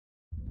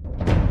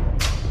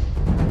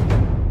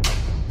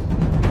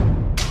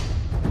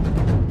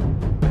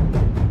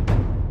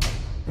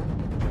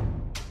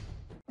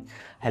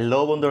Hello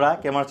বন্ধুরা,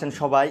 কেমন আছেন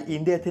সবাই?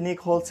 ইন্ডিয়া এথনিক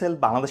হোলসেল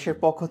বাংলাদেশের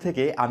পক্ষ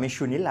থেকে আমি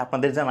সুনীল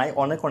আপনাদের জানাই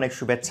অনেক অনেক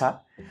শুভেচ্ছা।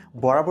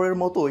 বরাবরের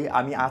মতোই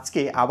আমি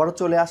আজকে আবারও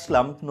চলে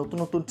আসলাম নতুন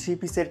নতুন থ্রি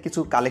পিসের কিছু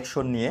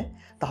কালেকশন নিয়ে।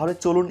 তাহলে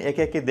চলুন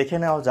একে একে দেখে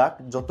নেওয়া যাক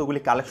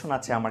যতগুলি কালেকশন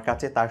আছে আমার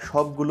কাছে তার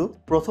সবগুলো।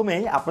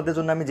 প্রথমেই আপনাদের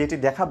জন্য আমি যেটি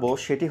দেখাবো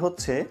সেটি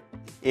হচ্ছে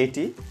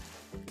এটি।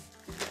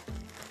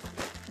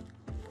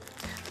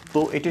 তো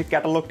এটির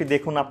ক্যাটালগটি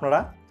দেখুন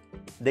আপনারা,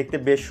 দেখতে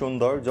বেশ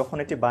সুন্দর। যখন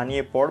এটি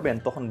বানিয়ে পরবেন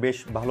তখন বেশ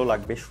ভালো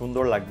লাগবে,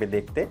 সুন্দর লাগবে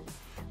দেখতে।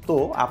 তো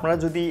আপনারা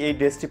যদি এই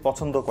ড্রেসটি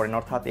পছন্দ করেন,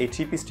 অর্থাৎ এই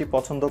থ্রি পিসটি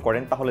পছন্দ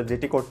করেন, তাহলে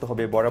যেটি করতে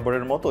হবে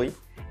বরাবরের মতোই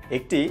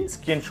একটি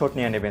স্ক্রিনশট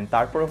নিয়ে নেবেন।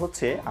 তারপরে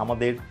হচ্ছে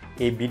আমাদের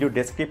এই ভিডিও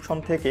ডেসক্রিপশন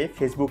থেকে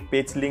ফেসবুক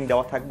পেজ লিঙ্ক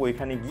দেওয়া থাকবে,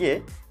 ওইখানে গিয়ে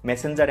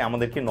মেসেঞ্জারে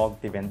আমাদেরকে নক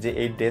দিবেন যে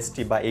এই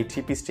ড্রেসটি বা এই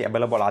থ্রি পিসটি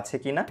অ্যাভেলেবল আছে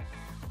কি না।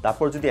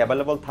 তারপর যদি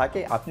অ্যাভেলেবল থাকে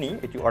আপনি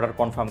এটি অর্ডার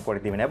কনফার্ম করে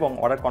দেবেন এবং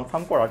অর্ডার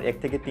কনফার্ম করার 1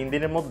 থেকে 3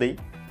 দিনের মধ্যেই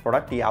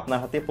প্রোডাক্টটি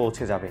আপনার হাতে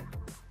পৌঁছে যাবে।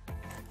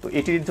 তো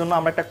এটির জন্য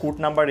আমরা একটা কোড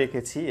নাম্বার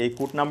রেখেছি। এই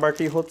কোড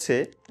নাম্বারটি হচ্ছে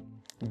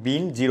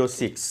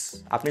BIN06।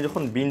 আপনি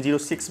যখন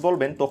BIN06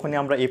 বলবেন তখনই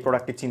আমরা এই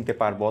প্রোডাক্টটি চিনতে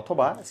পারবো,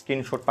 অথবা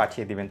স্ক্রিনশট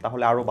পাঠিয়ে দিবেন,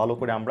 তাহলে আরও ভালো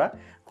করে আমরা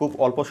খুব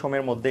অল্প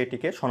সময়ের মধ্যে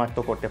এটিকে শনাক্ত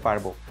করতে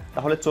পারবো।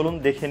 তাহলে চলুন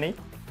দেখে নেই।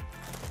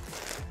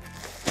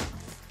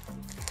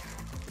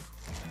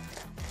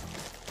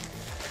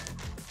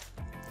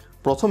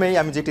 প্রথমেই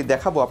আমি যেটি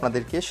দেখাবো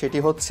আপনাদেরকে সেটি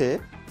হচ্ছে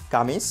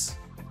কামিজ।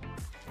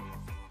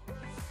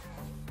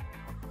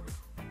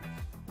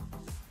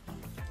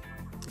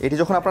 এটি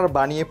যখন আপনারা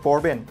বানিয়ে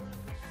পরবেন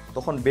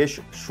তখন বেশ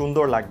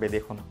সুন্দর লাগবে,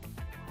 দেখুন।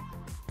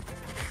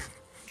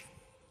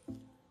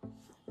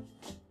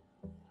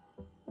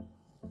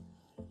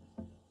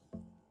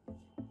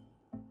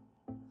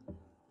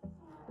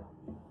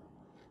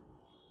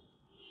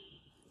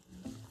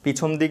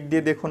 পিছন দিক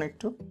দিয়ে দেখুন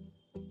একটু।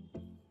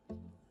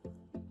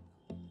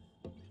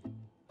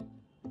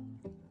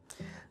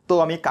 তো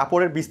আমি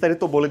কাপড়ের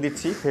বিস্তারিত বলে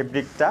দিচ্ছি।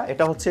 ফেব্রিকটা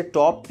এটা হচ্ছে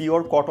top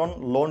pure cotton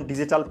loan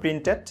digital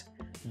printed,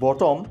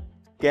 bottom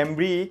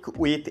cambric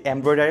with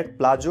embroidery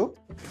palazzo,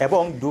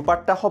 এবং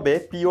দুপাট্টা হবে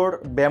পিওর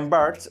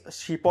ব্যাম্বার্স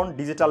শিপন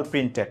ডিজিটাল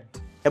প্রিন্টেড,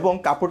 এবং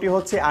কাপড়টি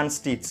হচ্ছে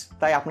আনস্টিচ,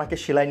 তাই আপনাকে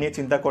সেলাই নিয়ে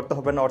চিন্তা করতে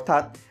হবে না,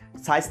 অর্থাৎ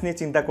সাইজ নিয়ে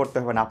চিন্তা করতে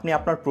হবে না। আপনি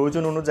আপনার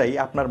প্রয়োজন অনুযায়ী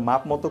আপনার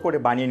মাপ মতো করে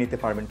বানিয়ে নিতে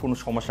পারবেন, কোনো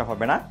সমস্যা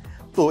হবে না।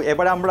 তো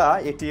এবার আমরা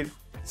এটির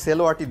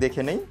সালোয়ারটি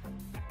দেখে নেই।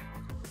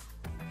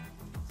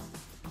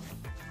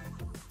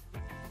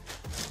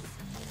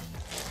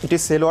 এটি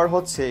সালোয়ার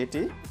হচ্ছে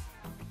এটি।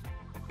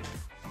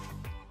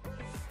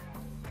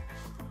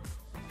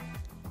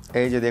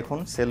 এই যে দেখুন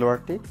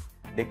সালোয়ারটি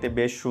দেখতে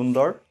বেশ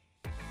সুন্দর,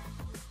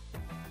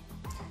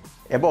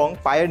 এবং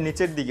পায়ের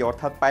নিচের দিকে,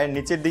 অর্থাৎ পায়ের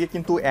নিচের দিকে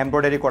কিন্তু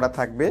এমব্রয়ডারি করা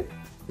থাকবে।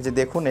 এই যে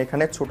দেখুন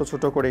এখানে ছোট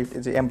ছোট করে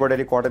যে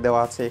এমব্রয়ডারি করে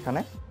দেওয়া আছে,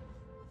 এখানে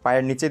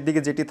পায়ের নিচের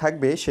দিকে যেটি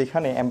থাকবে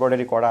সেখানে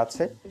এমব্রয়ডারি করা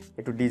আছে,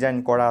 একটু ডিজাইন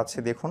করা আছে,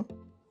 দেখুন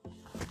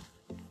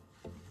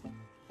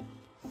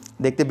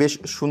দেখতে বেশ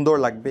সুন্দর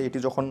লাগবে। এটি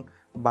যখন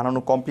বানানো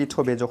কমপ্লিট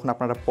হবে, যখন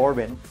আপনারা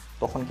পরবেন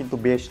তখন কিন্তু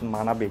বেশ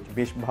মানাবে,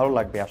 বেশ ভালো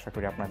লাগবে আশা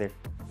করি আপনাদের।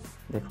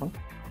 দেখুন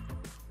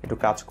একটু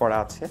কাজ করা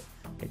আছে,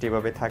 এটি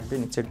এভাবে থাকবে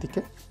নিচের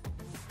দিকে।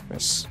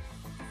 বেশ,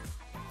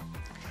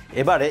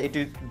 এবারে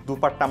এটির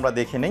দুপাট্টা আমরা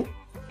দেখে নেই।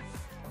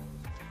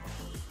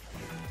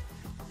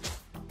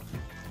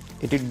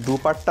 এটির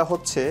দুপাট্টা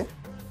হচ্ছে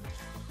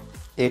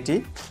এটি,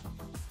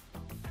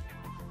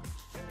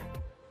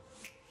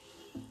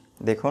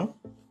 দেখুন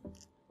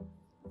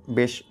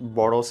বেশ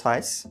বড়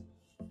size,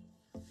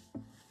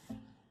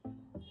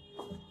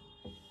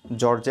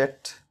 georgette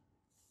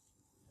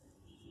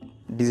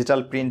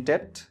digital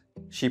printed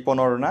Shipon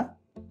ওড়না।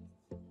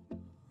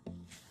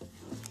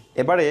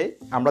 এবারে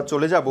আমরা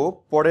চলে যাব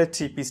পরের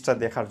থ্রি পিসটা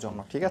দেখার জন্য,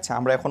 ঠিক আছে?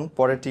 আমরা এখন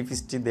পরের থ্রি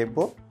পিসটি দেখব।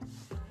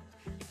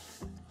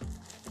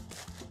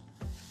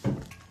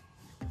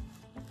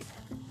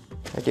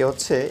 এটি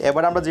হচ্ছে,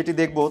 এবার আমরা যেটি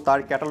দেখব তার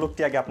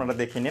ক্যাটালগটি আগে আপনারা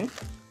দেখে নিন।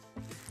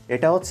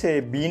 এটা হচ্ছে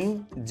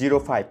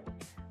BIN05।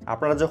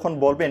 আপনারা যখন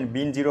বলবেন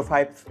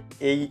BIN05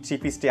 এই থ্রি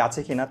পিসটি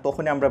আছে কিনা,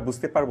 তখনই আমরা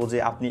বুঝতে পারবো যে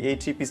আপনি এই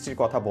থ্রি পিসটির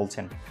কথা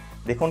বলছেন।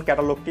 দেখুন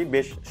ক্যাটালগটি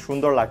বেশ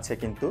সুন্দর লাগছে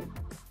কিন্তু।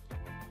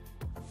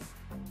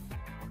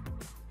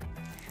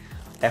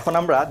 এখন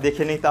আমরা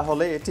দেখে নিই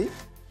তাহলে এটি।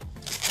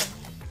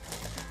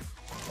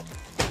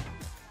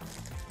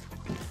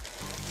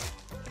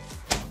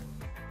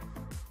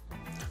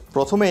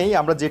 প্রথমেই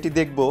আমরা যেটি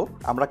দেখব,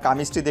 আমরা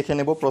কামিজটি দেখে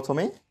নেব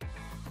প্রথমেই।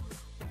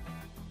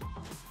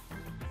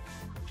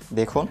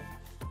 দেখুন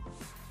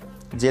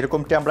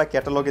যেরকমটি আমরা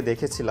ক্যাটালগে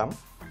দেখেছিলাম,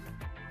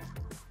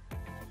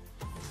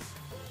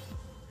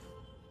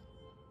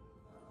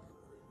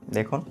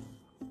 দেখুন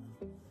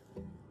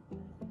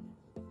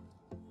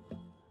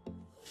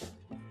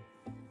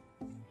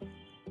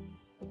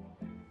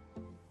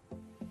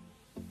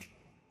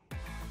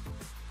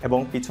এবং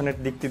পিছনের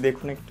দিকটি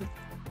দেখুন একটু।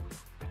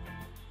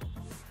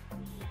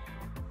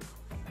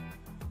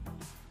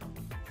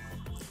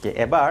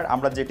 এবার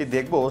আমরা যেটি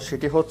দেখব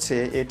সেটি হচ্ছে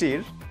এটির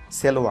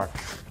সালোয়ার।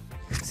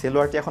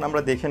 সালোয়ারটি এখন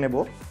আমরা দেখে নেব।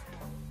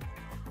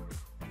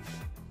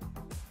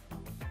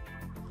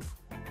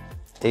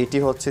 এইটি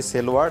হচ্ছে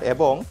সালোয়ার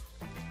এবং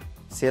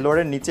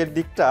সেলোয়ারের নিচের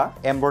দিকটা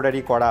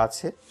এমব্রয়ডারি করা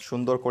আছে,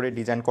 সুন্দর করে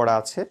ডিজাইন করা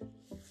আছে,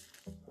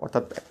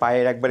 অর্থাৎ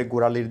পায়ের একবারে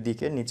গোড়ালির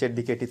দিকে নিচের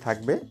দিকে এটি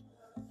থাকবে,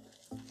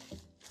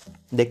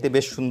 দেখতে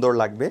বেশ সুন্দর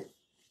লাগবে।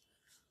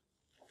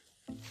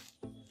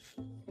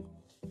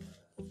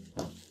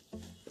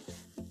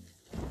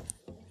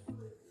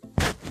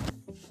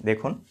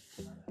 দেখুন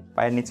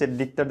পায়ের নিচের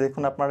দিকটা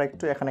দেখুন আপনারা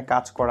একটু, এখানে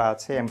কাজ করা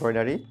আছে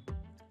এমব্রয়ডারি,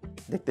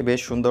 দেখতে বেশ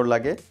সুন্দর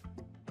লাগে।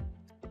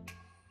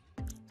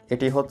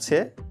 এটি হচ্ছে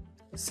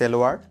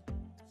সালোয়ার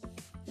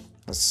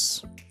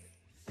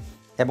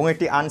এবং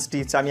এটি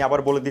আনস্টিচ, আমি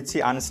আবার বলে দিচ্ছি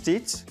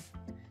আনস্টিচ।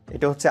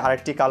 এটা হচ্ছে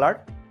আরেকটি কালার,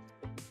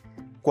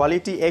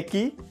 কোয়ালিটি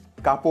একই,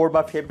 কাপড়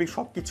বা ফেব্রিক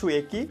সব কিছু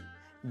একই,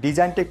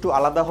 ডিজাইনটা একটু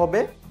আলাদা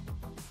হবে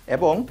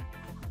এবং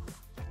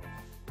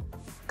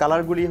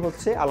কালারগুলি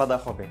হচ্ছে আলাদা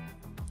হবে।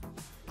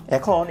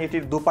 এখন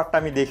এটির দুপাট্টা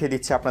আমি দেখে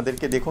দিচ্ছি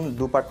আপনাদেরকে। দেখুন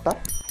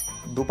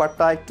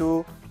দুপাট্টা একটু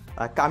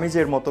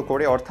কামিজের মতো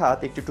করে, অর্থাৎ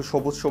একটু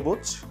সবুজ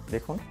সবুজ,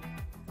 দেখুন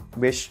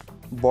বেশ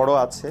বড়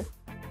আছে।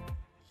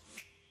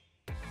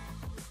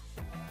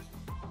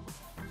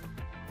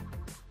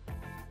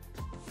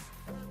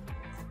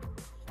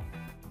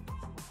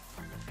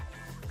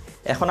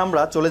 এখন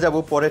আমরা চলে যাব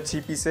পরের থ্রি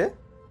পিসে।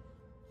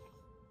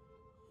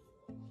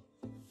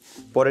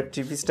 পরের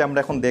থ্রি পিসটা আমরা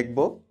এখন দেখব।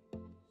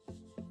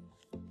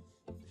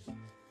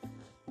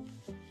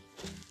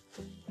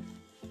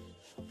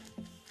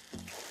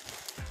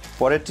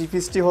 পরের থ্রি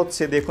পিসটি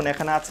হচ্ছে, দেখুন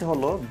এখানে আছে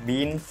হলো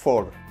বিন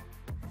 4।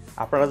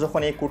 আপনারা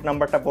যখন এই কোড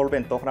নাম্বারটা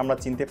বলবেন তখন আমরা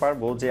চিনতে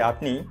পারবো যে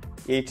আপনি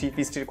এই থ্রি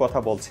পিসটির কথা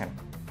বলছেন।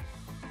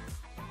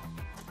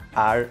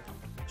 আর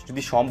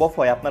যদি সম্ভব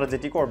হয় আপনারা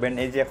যেটি করবেন,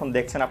 এই যে এখন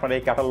দেখছেন আপনারা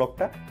এই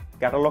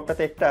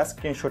ক্যাটালগটাতে একটা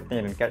স্ক্রিনশট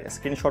নিয়ে নেন।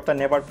 স্ক্রিনশটটা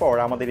নেবার পর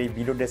আমাদের এই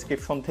ভিডিও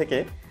ডেসক্রিপশন থেকে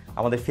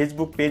আমাদের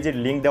ফেসবুক পেজের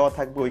লিঙ্ক দেওয়া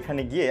থাকবে,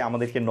 ওইখানে গিয়ে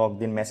আমাদেরকে নক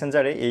দিন,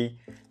 মেসেঞ্জারে এই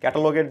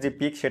ক্যাটালগের যে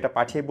পিক সেটা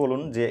পাঠিয়ে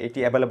বলুন যে এটি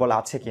অ্যাভেলেবল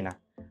আছে কিনা।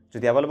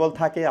 যদি অ্যাভেলেবল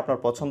থাকে, আপনার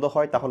পছন্দ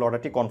হয়, তাহলে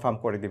অর্ডারটি কনফার্ম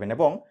করে দিবেন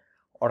এবং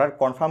অর্ডার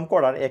কনফার্ম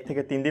করার 1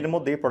 থেকে 3 দিনের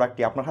মধ্যেই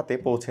প্রোডাক্টটি আপনার হাতে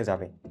পৌঁছে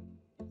যাবে।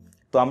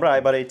 তো আমরা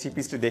এবার এই থ্রি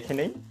পিসটি দেখে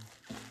নেই।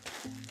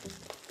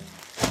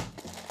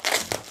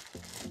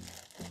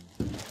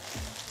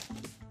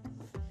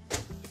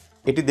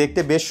 এটি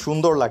দেখতে বেশ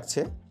সুন্দর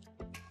লাগছে।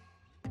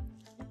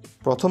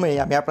 প্রথমেই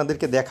আমি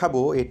আপনাদেরকে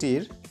দেখাবো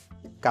এটির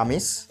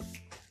কামিজ,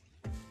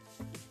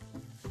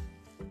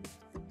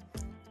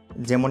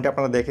 যেমনটি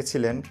আপনারা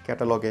দেখেছিলেন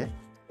ক্যাটালগে।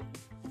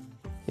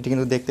 এটি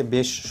কিন্তু দেখতে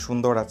বেশ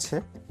সুন্দর আছে।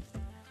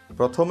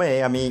 প্রথমে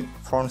আমি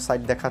ফ্রন্ট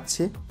সাইড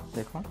দেখাচ্ছি,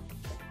 দেখুন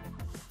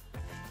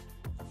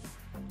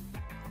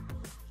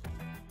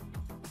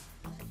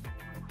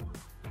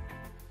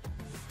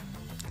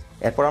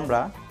এরপর আমরা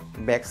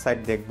ব্যাক সাইড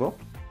দেখব।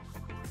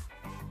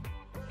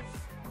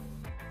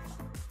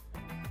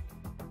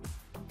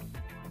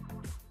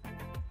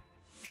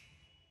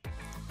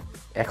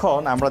 এখন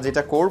আমরা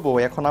যেটা করব,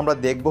 এখন আমরা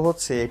দেখব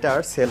হচ্ছে এটার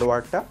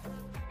সালোয়ারটা।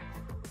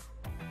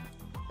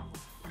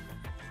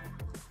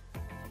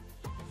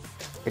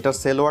 এটার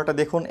সালোয়ারটা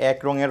দেখুন এক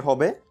রঙের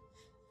হবে,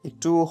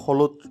 একটু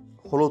হলুদ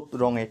হলুদ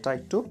রঙ, এটা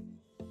একটু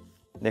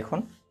দেখুন।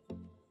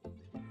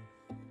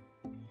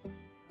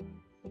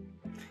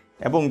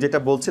 এবং যেটা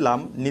বলছিলাম,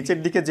 নিচের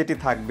দিকে যেটি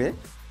থাকবে,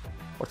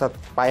 অর্থাৎ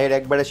পায়ের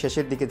একবারে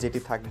শেষের দিকে যেটি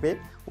থাকবে,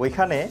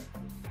 ওইখানে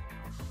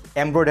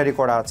এমব্রয়ডারি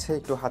করা আছে,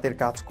 একটু হাতের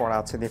কাজ করা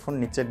আছে। দেখুন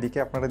নিচের দিকে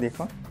আপনারা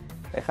দেখুন,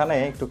 এখানে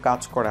একটু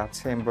কাজ করা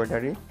আছে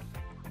এমব্রয়ডারি,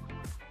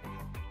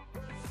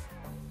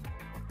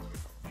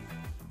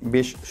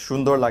 বেশ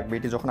সুন্দর লাগবে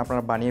এটি যখন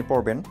আপনারা বানিয়ে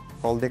পড়বেন।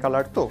 হলদে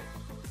কালার তো।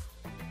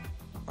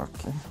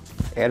 ওকে,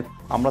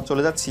 আমরা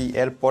চলে যাচ্ছি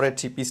এর পরের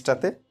থ্রি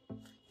পিসটাতে।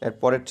 এর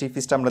পরের থ্রি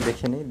পিসটা আমরা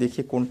দেখে নিই,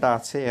 দেখি কোনটা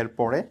আছে এর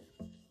পরে।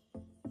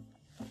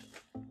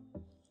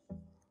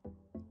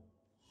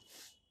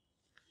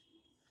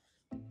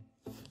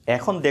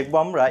 এখন দেখব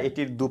আমরা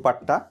এটির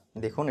দুপাট্টা।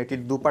 দেখুন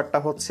এটির দুপাট্টা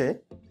হচ্ছে,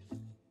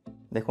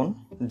 দেখুন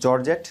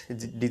জর্জেট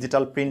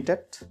ডিজিটাল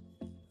প্রিন্টেড।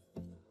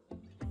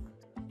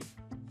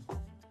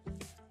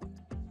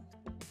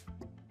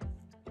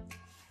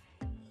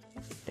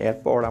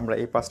 এরপর আমরা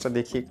এই পাশটা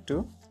দেখি একটু,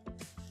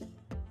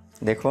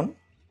 দেখুন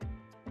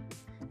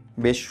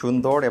বেশ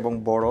সুন্দর এবং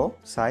বড়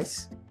সাইজ।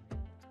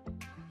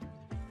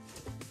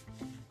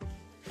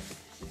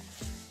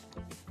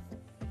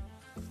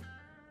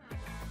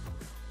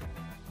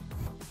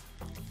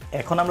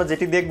 এখন আমরা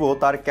যেটি দেখব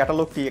তার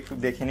ক্যাটালগটি একটু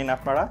দেখে নিন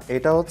আপনারা।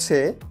 এটা হচ্ছে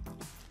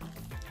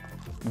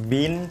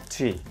বিন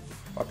 3,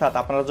 অর্থাৎ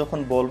আপনারা যখন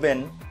বলবেন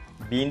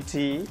বিন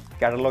 3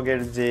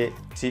 ক্যাটালগের যে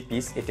থ্রি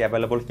পিস এটি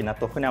অ্যাভেলেবল কিনা,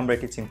 তখনই আমরা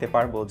এটি চিনতে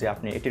পারবো যে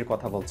আপনি এটির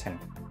কথা বলছেন।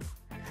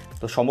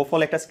 তো সম্ভব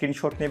হলে একটা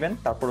স্ক্রিনশট নেবেন,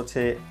 তারপর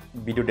হচ্ছে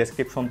ভিডিও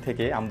ডেসক্রিপশন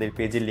থেকে আমাদের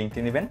পেজের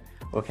লিঙ্কটি নেবেন,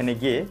 ওখানে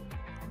গিয়ে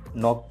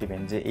নক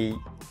দিবেন যে এই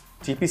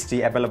থ্রি পিসটি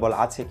অ্যাভেলেবল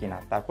আছে কিনা।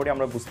 তারপরে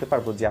আমরা বুঝতে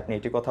পারবো যে আপনি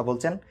এটি কথা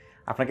বলছেন,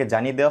 আপনাকে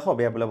জানিয়ে দেওয়া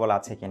হবে অ্যাভেলেবল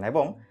আছে কিনা,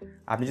 এবং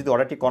আপনি যদি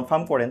অর্ডারটি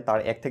কনফার্ম করেন তার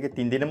 1 থেকে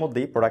 3 দিনের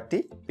মধ্যেই প্রোডাক্টটি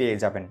পেয়ে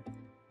যাবেন।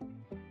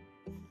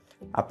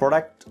 আর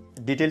প্রোডাক্ট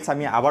ডিটেলস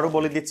আমি আবারও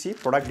বলে দিচ্ছি।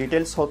 প্রোডাক্ট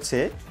ডিটেলস হচ্ছে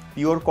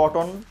pure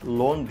cotton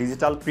loan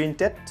digital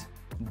printed,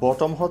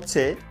 bottom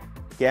হচ্ছে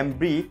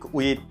ক্যামব্রিক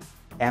উইথ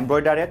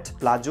এমব্রয়ডারেড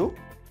প্লাজো,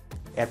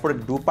 এরপরে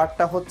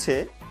দুপাট্টা হচ্ছে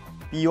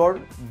পিওর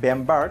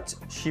ব্যাম্বার্জ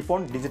শিফন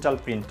ডিজিটাল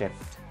প্রিন্টেড।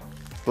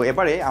 তো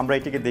এবারে আমরা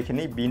এটিকে দেখে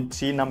নিই, বিন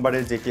 3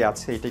 নাম্বারের যেটি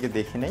আছে এটিকে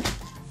দেখে নিই।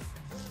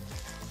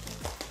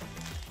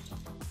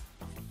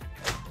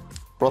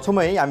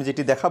 প্রথমেই আমি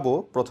যেটি দেখাবো,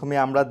 প্রথমে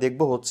আমরা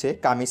দেখব হচ্ছে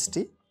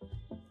কামিজটি।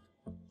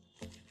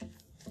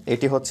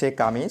 এটি হচ্ছে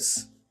কামিজ,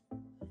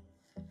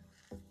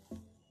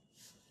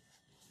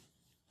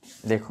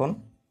 দেখুন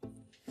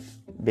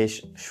বেশ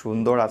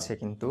সুন্দর আছে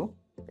কিন্তু।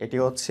 এটি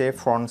হচ্ছে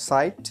ফ্রন্ট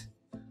সাইড,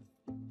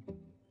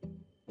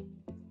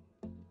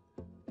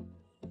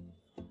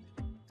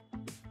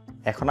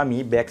 এখন আমি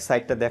ব্যাক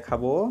সাইডটা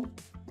দেখাবো।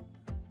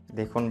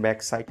 দেখুন ব্যাক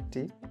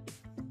সাইডটি,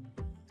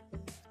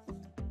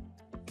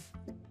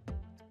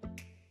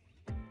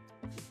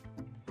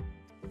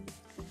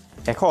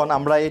 এখন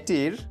আমরা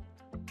এটির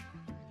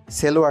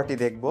সালোয়ারটি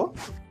দেখব।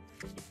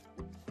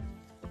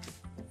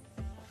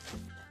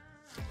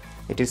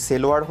 এটির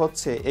সালোয়ার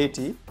হচ্ছে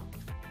এটি,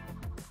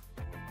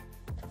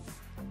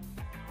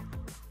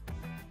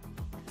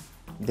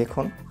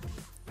 দেখুন।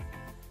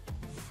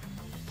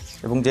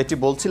 এবং যেটি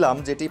বলছিলাম,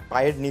 যেটি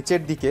পায়ের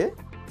নিচের দিকে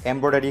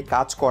এমব্রয়ডারি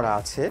কাজ করা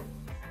আছে।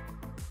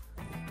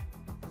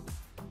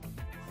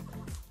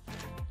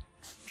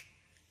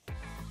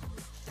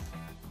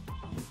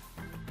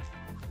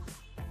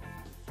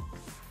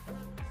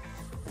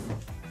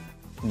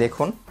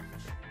 দেখুন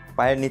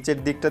পায়ের নিচের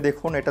দিকটা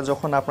দেখুন, এটা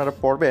যখন আপনারা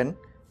পরবেন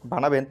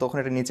বানাবেন তখন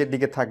এটা নিচের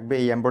দিকে থাকবে,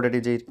 এই এমব্রয়ডারি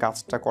যে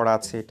কাজটা করা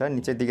আছে এটা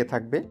নিচের দিকে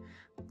থাকবে,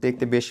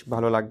 দেখতে বেশ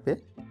ভালো লাগবে।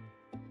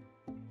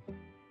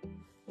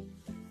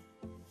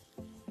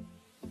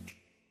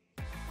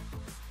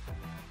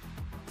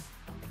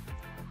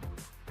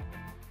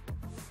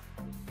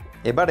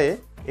 এবারে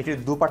এটির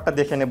দুপাট্টা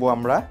দেখে নেব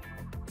আমরা।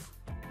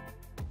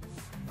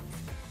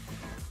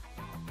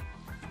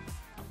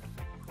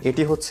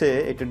 এটি হচ্ছে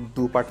এটির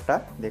দুপাট্টা,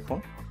 দেখুন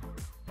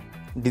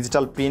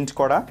ডিজিটাল প্রিন্ট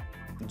করা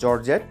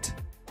জর্জেট।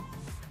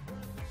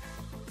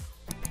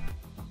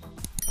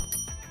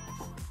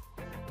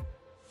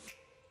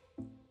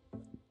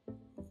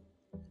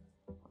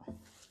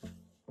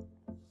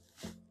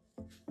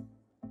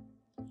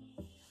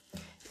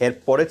 এর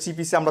পরের থ্রি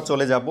পিসে আমরা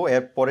চলে যাব।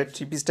 এর পরের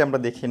থ্রি পিসটা আমরা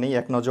দেখে নিই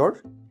এক নজর।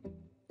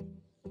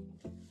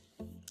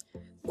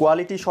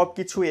 কোয়ালিটি সব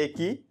কিছু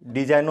একই,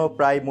 ডিজাইনও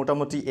প্রায়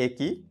মোটামুটি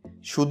একই,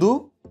 শুধু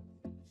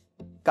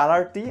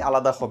কালারটি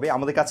আলাদা হবে।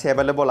 আমাদের কাছে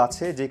অ্যাভেলেবল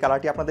আছে, যে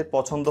কালারটি আপনাদের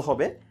পছন্দ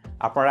হবে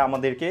আপনারা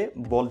আমাদেরকে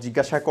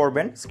জিজ্ঞাসা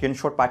করবেন,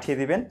 স্ক্রিনশট পাঠিয়ে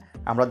দিবেন,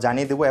 আমরা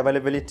জানিয়ে দেবো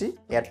অ্যাভেলেবিলিটি।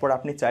 এরপর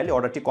আপনি চাইলে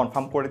অর্ডারটি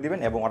কনফার্ম করে দিবেন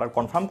এবং অর্ডার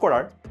কনফার্ম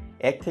করার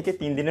 1 থেকে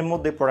 3 দিনের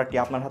মধ্যে প্রোডাক্টটি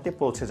আপনার হাতে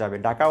পৌঁছে যাবে।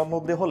 ঢাকার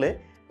মধ্যে হলে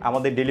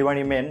আমাদের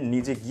ডেলিভারি ম্যান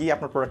নিজে গিয়ে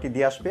আপনার প্রোডাক্টটি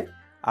দিয়ে আসবে।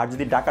 আর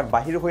যদি ঢাকার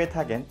বাহির হয়ে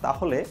থাকেন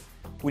তাহলে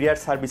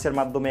কুরিয়ার সার্ভিসের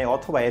মাধ্যমে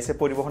অথবা এসএ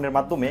পরিবহনের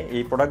মাধ্যমে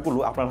এই প্রোডাক্টগুলো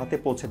আপনার হাতে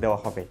পৌঁছে দেওয়া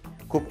হবে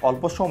খুব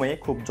অল্প সময়ে,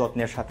 খুব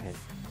যত্নের সাথে।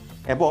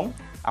 এবং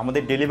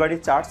আমাদের ডেলিভারি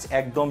চার্জ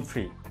একদম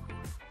ফ্রি।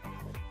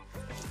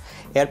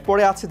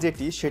 এরপরে আছে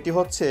যেটি, সেটি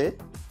হচ্ছে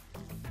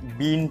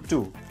বিন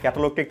 2।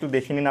 ক্যাটালগটা একটু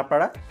দেখে নিন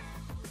আপনারা।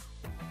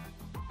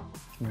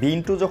 বিন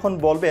 2 যখন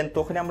বলবেন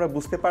তখন আমরা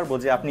বুঝতে পারবো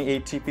যে আপনি এই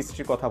থ্রি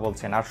পিসটির কথা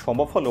বলছেন। আর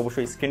সম্ভব হলে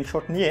অবশ্যই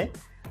স্ক্রিনশট নিয়ে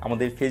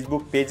আমাদের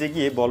ফেসবুক পেজে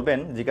গিয়ে বলবেন,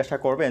 জিজ্ঞাসা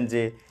করবেন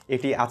যে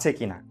এটি আছে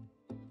কিনা।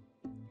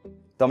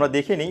 তো আমরা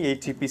দেখে নিই এই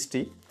থ্রি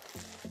পিসটি।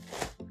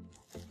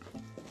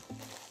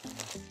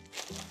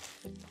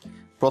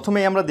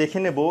 প্রথমেই আমরা দেখে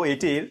নেব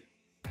এটির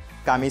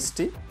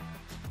কামিজটি।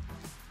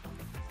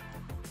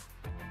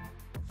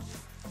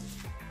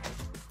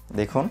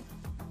 দেখুন,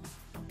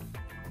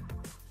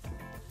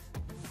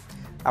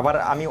 আবার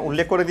আমি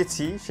উল্লেখ করে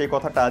দিচ্ছি সেই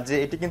কথাটা যে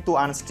এটি কিন্তু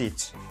আনস্টিচ।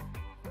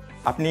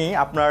 আপনি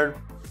আপনার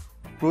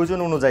প্রয়োজন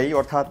অনুযায়ী,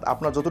 অর্থাৎ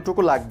আপনার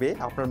যতটুকু লাগবে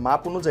আপনার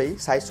মাপ অনুযায়ী,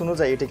 সাইজ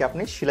অনুযায়ী এটিকে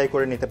আপনি সেলাই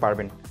করে নিতে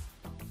পারবেন।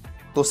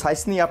 তো সাইজ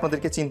নিয়ে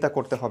আপনাদেরকে চিন্তা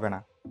করতে হবে না।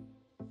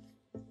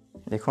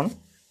 দেখুন,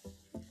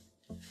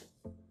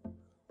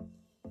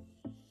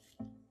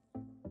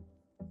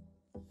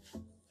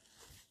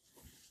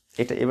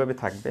 এটা এভাবে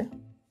থাকবে।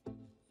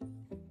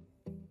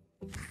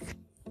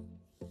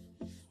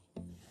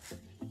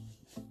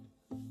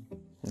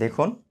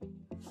 দেখুন,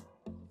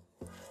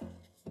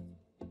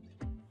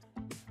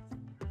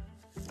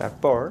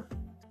 তারপর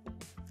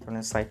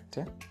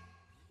সাইডটা।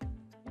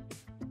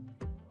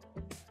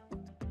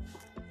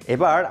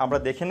 এবার আমরা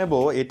দেখে নেব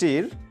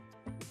এটির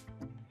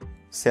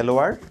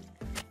সালোয়ার।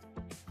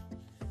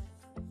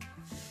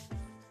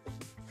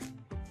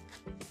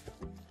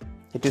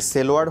 এটির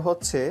সালোয়ার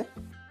হচ্ছে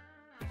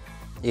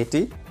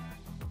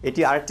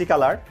এটি আরেকটি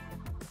কালার।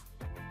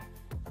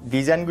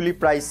 ডিজাইনগুলি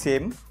প্রায়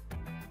সেম,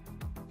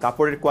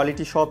 কাপড়ের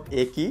কোয়ালিটি সব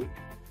একই,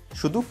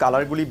 শুধু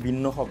কালারগুলি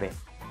ভিন্ন হবে।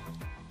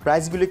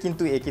 প্রাইসগুলি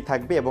কিন্তু একই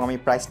থাকবে এবং আমি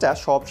প্রাইসটা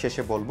সব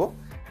শেষে বলবো।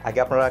 আগে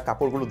আপনারা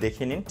কাপড়গুলো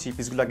দেখে নিন, থ্রি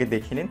পিসগুলো আগে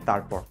দেখে নিন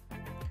তারপর।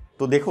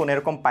 তো দেখুন,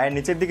 এরকম পায়ের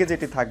নিচের দিকে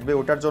যেটি থাকবে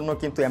ওটার জন্য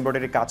কিন্তু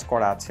এমব্রয়ডারি কাজ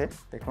করা আছে।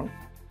 দেখুন,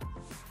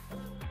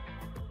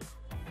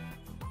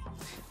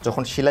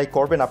 যখন সেলাই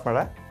করবেন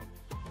আপনারা,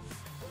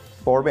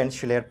 পরবেন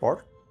সেলাইয়ের পর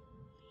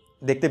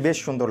দেখতে বেশ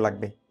সুন্দর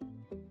লাগবে।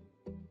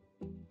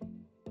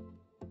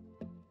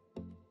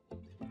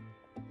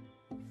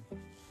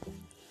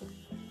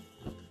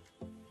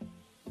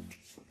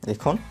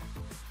 দেখুন,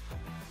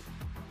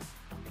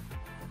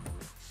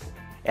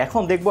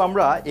 এখন দেখব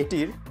আমরা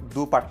এটির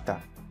দুপাট্টা।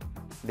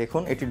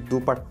 দেখুন এটির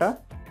দুপাট্টা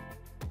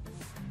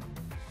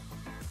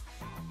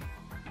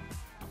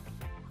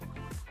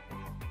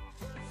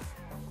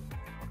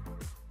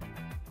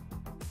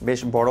বেশ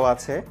বড়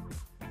আছে।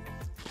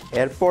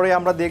 এরপরে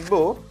আমরা দেখব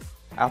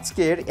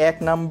আজকের 1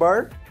 নাম্বার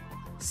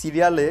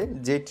সিরিয়ালে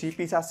যে 3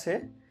 পিস আছে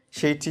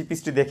সেই 3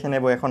 পিসটি দেখে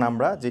নেব এখন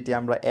আমরা, যেটি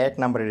আমরা 1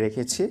 নাম্বারে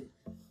রেখেছি।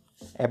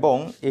 এবং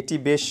এটি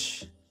বেশ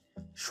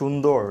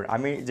সুন্দর।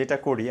 আমি যেটা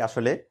করি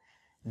আসলে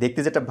দেখতে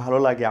যেটা ভালো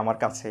লাগে আমার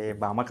কাছে,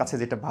 বা আমার কাছে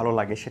যেটা ভালো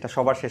লাগে সেটা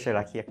সবার শেষে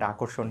রাখি একটা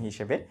আকর্ষণ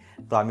হিসেবে।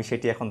 তো আমি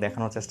সেটি এখন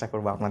দেখানোর চেষ্টা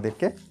করব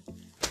আপনাদেরকে।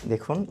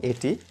 দেখুন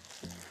এটি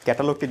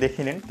ক্যাটালগটি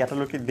দেখে নিন।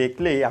 ক্যাটালগটি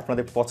দেখলেই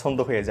আপনাদের পছন্দ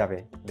হয়ে যাবে।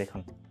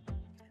 দেখুন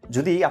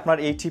যদি আপনার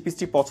এই 3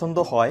 পিসটি পছন্দ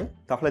হয়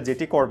তাহলে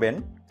যেটি করবেন,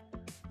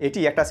 এটি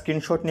একটা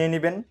স্ক্রিনশট নিয়ে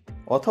নেবেন,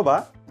 অথবা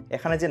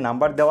এখানে যে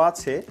নাম্বার দেওয়া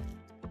আছে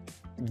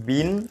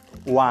বিন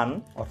 1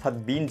 অর্থাৎ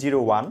বিন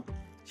 01,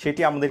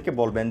 সেটি আমাদেরকে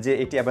বলবেন যে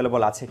এটি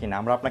অ্যাভেলেবল আছে কিনা।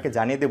 আমরা আপনাকে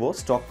জানিয়ে দেব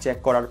স্টক চেক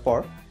করার পর।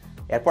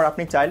 এরপর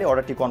আপনি চাইলে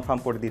অর্ডারটি কনফার্ম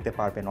করে দিতে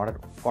পারবেন। অর্ডার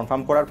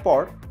কনফার্ম করার পর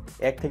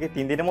 1 থেকে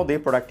 3 দিনের মধ্যে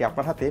এই প্রোডাক্টটি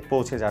আপনার হাতে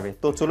পৌঁছে যাবে।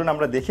 তো চলুন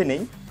আমরা দেখে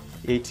নেই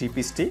এই 3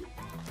 পিসটি।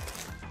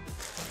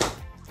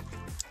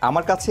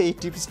 আমার কাছে এই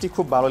 3 পিসটি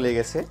খুব ভালো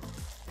লেগেছে।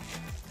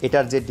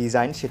 এটার যে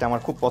ডিজাইন সেটা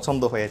আমার খুব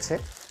পছন্দ হয়েছে।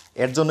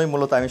 এর জন্যই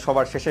মূলত আমি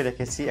সবার শেষে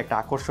রেখেছি একটা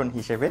আকর্ষণ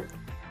হিসেবে।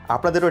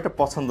 আপনাদেরও এটা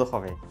পছন্দ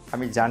হবে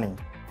আমি জানি।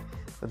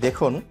 তো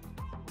দেখুন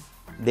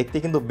দেখতে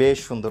কিন্তু বেশ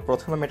সুন্দর।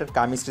 প্রথমে আমি এটার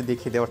কামিজটি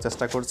দেখিয়ে দেওয়ার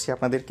চেষ্টা করছি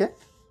আপনাদেরকে।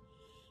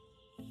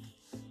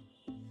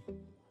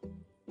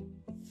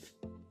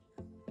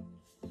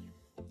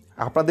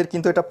 আপনাদের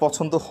কিন্তু এটা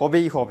পছন্দ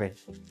হবেই হবে।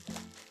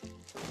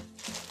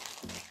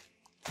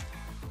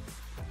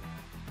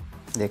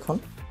 দেখুন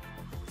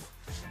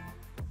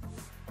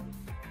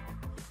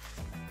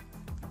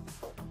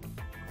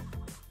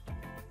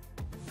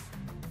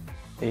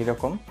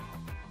এইরকম।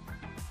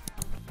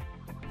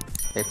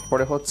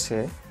 এরপরে হচ্ছে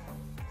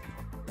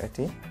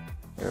এটি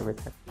এভাবে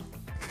থাকে।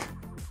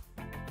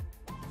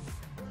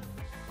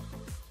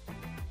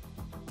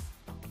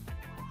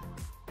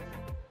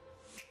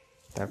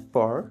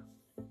 তারপর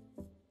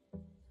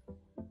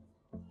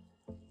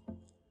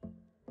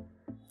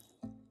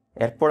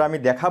এরপর আমি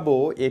দেখাবো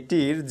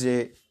এটির যে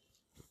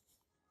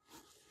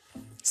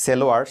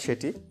সালোয়ার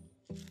সেটি।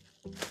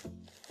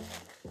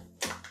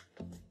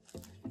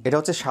 এটা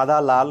হচ্ছে সাদা,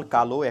 লাল,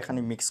 কালো এখানে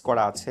মিক্স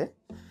করা আছে।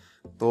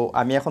 তো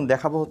আমি এখন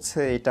দেখাবো হচ্ছে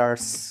এটার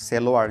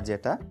সালোয়ার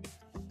যেটা।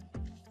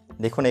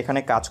 দেখুন এখানে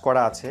কাজ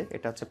করা আছে।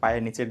 এটা হচ্ছে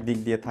পায়ের নিচের দিক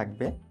দিয়ে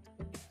থাকবে,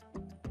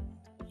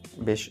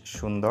 বেশ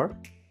সুন্দর।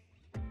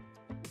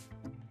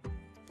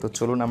 তো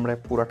চলুন আমরা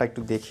পুরাটা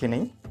একটু দেখে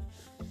নেই।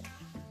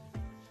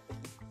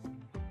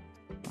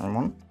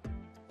 এমন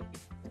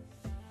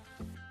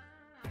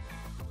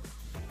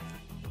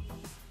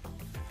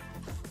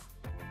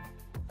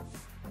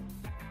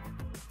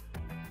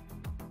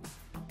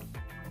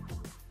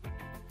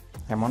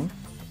এমন।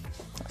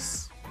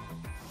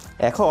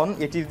 এখন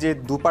এটির যে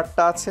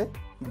দুপাট্টা আছে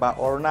বা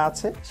ওড়না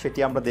আছে সেটি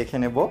আমরা দেখে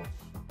নেব।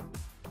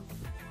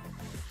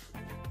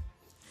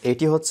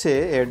 এটি হচ্ছে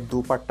এর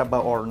দুপাট্টা বা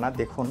ওড়না।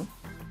 দেখুন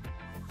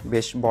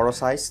বেশ বড়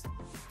সাইজ,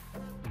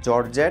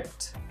 জর্জেট,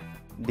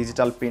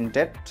 ডিজিটাল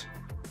প্রিন্টেড।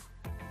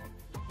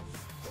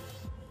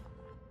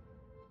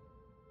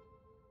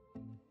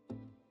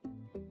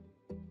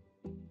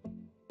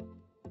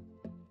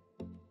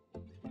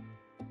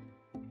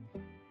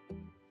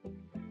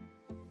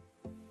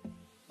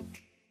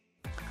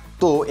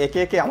 তো একে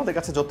একে আমাদের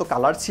কাছে যত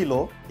কালার ছিল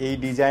এই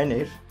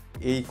ডিজাইনের,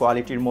 এই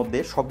কোয়ালিটির মধ্যে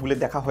সবগুলো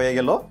দেখা হয়ে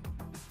গেল।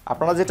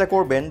 আপনারা যেটা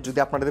করবেন, যদি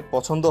আপনাদের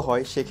পছন্দ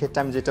হয়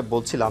সেক্ষেত্রে আমি যেটা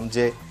বলছিলাম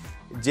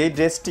যে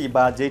ড্রেসটি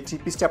বা যে 3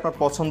 পিসটি আপনার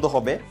পছন্দ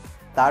হবে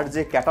তার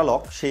যে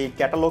ক্যাটালগ, সেই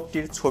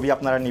ক্যাটালগটির ছবি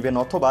আপনারা নেবেন,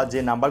 অথবা যে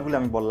নাম্বারগুলো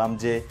আমি বললাম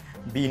যে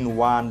বিন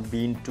 1,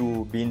 বিন 2,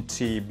 বিন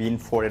 3, বিন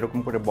 4 এরকম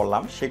করে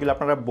বললাম, সেগুলো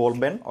আপনারা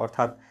বলবেন।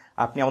 অর্থাৎ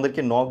আপনি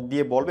আমাদেরকে নক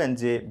দিয়ে বলবেন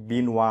যে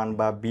বিন 1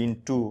 বা বিন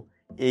 2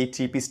 এই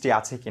 3 পিসটি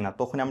আছে কিনা।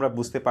 তখন আমরা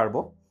বুঝতে পারবো,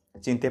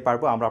 চিনতে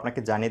পারবো, আমরা আপনাকে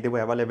জানিয়ে দেবো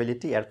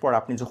অ্যাভেলেবিলিটি। এরপর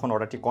আপনি যখন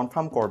অর্ডারটি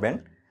কনফার্ম করবেন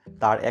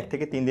তার 1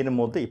 থেকে 3 দিনের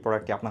মধ্যে এই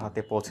প্রোডাক্টটি আপনার হাতে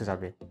পৌঁছে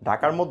যাবে।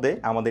 ঢাকার মধ্যে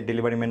আমাদের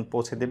ডেলিভারি ম্যান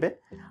পৌঁছে দেবে।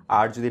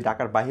 আর যদি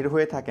ঢাকার বাহির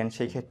হয়ে থাকেন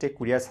সেই ক্ষেত্রে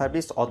কুরিয়ার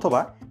সার্ভিস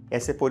অথবা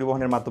এসএ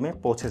পরিবহনের মাধ্যমে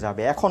পৌঁছে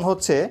যাবে। এখন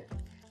হচ্ছে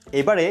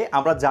এবারে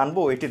আমরা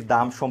জানবো এটির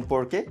দাম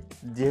সম্পর্কে।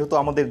 যেহেতু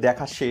আমাদের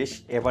দেখা শেষ,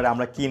 এবারে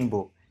আমরা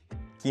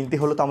কিনতে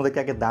হলে তো আমাদেরকে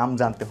আগে দাম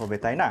জানতে হবে,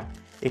 তাই না?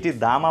 এটির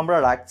দাম আমরা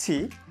রাখছি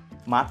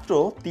মাত্র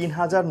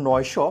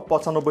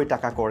 ৩,৯৯৫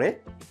 টাকা করে,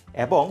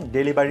 এবং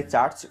ডেলিভারি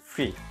চার্জ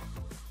ফ্রি।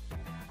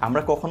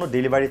 আমরা কখনো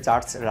ডেলিভারি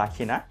চার্জ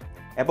রাখি না।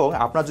 এবং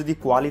আপনার যদি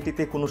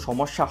কোয়ালিটিতে কোনো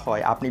সমস্যা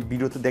হয়, আপনি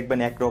ভিডিওতে দেখবেন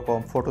একরকম,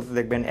 ফটোতে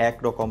দেখবেন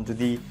একরকম,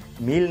 যদি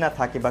মিল না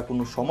থাকে বা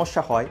কোনো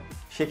সমস্যা হয়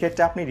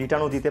সেক্ষেত্রে আপনি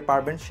রিটার্নও দিতে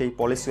পারবেন, সেই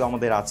পলিসিও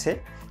আমাদের আছে।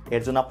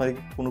 এর জন্য আপনাদের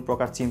কোনো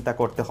প্রকার চিন্তা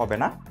করতে হবে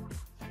না।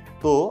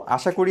 তো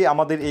আশা করি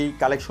আমাদের এই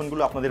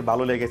কালেকশনগুলো আপনাদের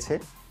ভালো লেগেছে।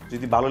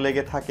 যদি ভালো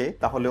লেগে থাকে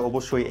তাহলে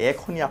অবশ্যই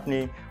এখনই আপনি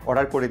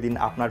অর্ডার করে দিন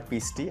আপনার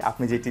পিসটি,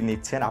 আপনি যেটি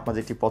নিচ্ছেন, আপনার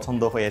যেটি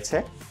পছন্দ হয়েছে।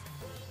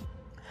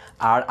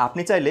 আর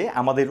আপনি চাইলে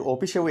আমাদের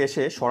অফিসেও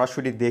এসে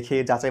সরাসরি দেখে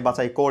যাচাই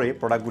বাছাই করে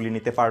প্রোডাক্টগুলি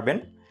নিতে পারবেন।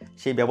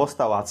 সেই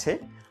ব্যবস্থাও আছে।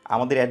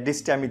 আমাদের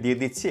অ্যাড্রেসটি আমি দিয়ে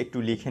দিচ্ছি, একটু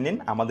লিখে নিন।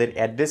 আমাদের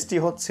অ্যাড্রেসটি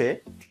হচ্ছে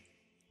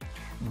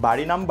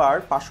বাড়ি number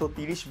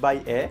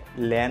 530/A,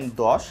 land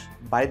 10,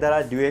 Baridhara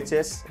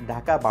DOHS,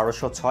 Dhaka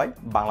 1206,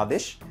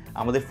 Bangladesh.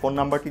 আমাদের ফোন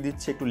নাম্বারটি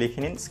দিচ্ছি, একটু লিখে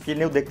নিন।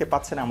 স্ক্রিনেও দেখতে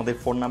পাচ্ছেন আমাদের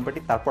ফোন নাম্বারটি,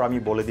 তারপর আমি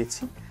বলে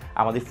দিচ্ছি।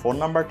 আমাদের ফোন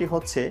নাম্বারটি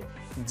হচ্ছে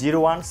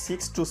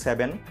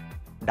 01627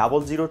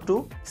 002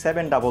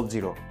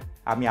 700।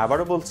 আমি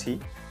আবারও বলছি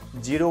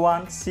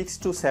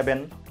 01627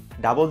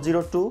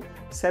 002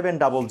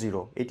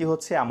 700। এটি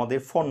হচ্ছে আমাদের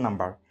ফোন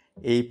নাম্বার।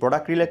 এই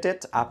প্রোডাক্ট রিলেটেড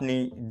আপনি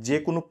যে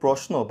কোনো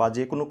প্রশ্ন বা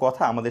যে কোনো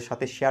কথা আমাদের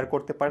সাথে শেয়ার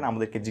করতে পারেন,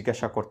 আমাদেরকে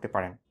জিজ্ঞাসা করতে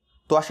পারেন।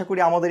 তো আশা করি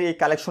আমাদের এই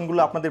কালেকশনগুলো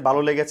আপনাদের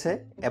ভালো লেগেছে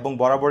এবং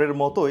বরাবরের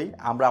মতোই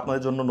আমরা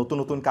আপনাদের জন্য নতুন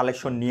নতুন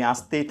কালেকশন নিয়ে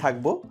আসতেই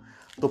থাকব।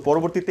 তো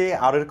পরবর্তীতে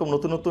আরও এরকম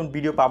নতুন নতুন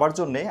ভিডিও পাওয়ার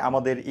জন্য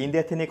আমাদের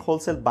ইন্ডিয়া থেনিক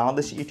হোলসেল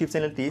বাংলাদেশ ইউটিউব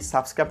চ্যানেলটি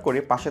সাবস্ক্রাইব করে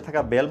পাশে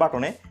থাকা বেল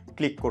বাটনে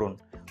ক্লিক করুন।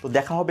 তো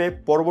দেখা হবে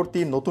পরবর্তী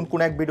নতুন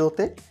কোনো এক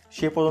ভিডিওতে।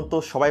 সে পর্যন্ত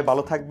সবাই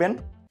ভালো থাকবেন।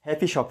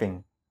 Happy shopping.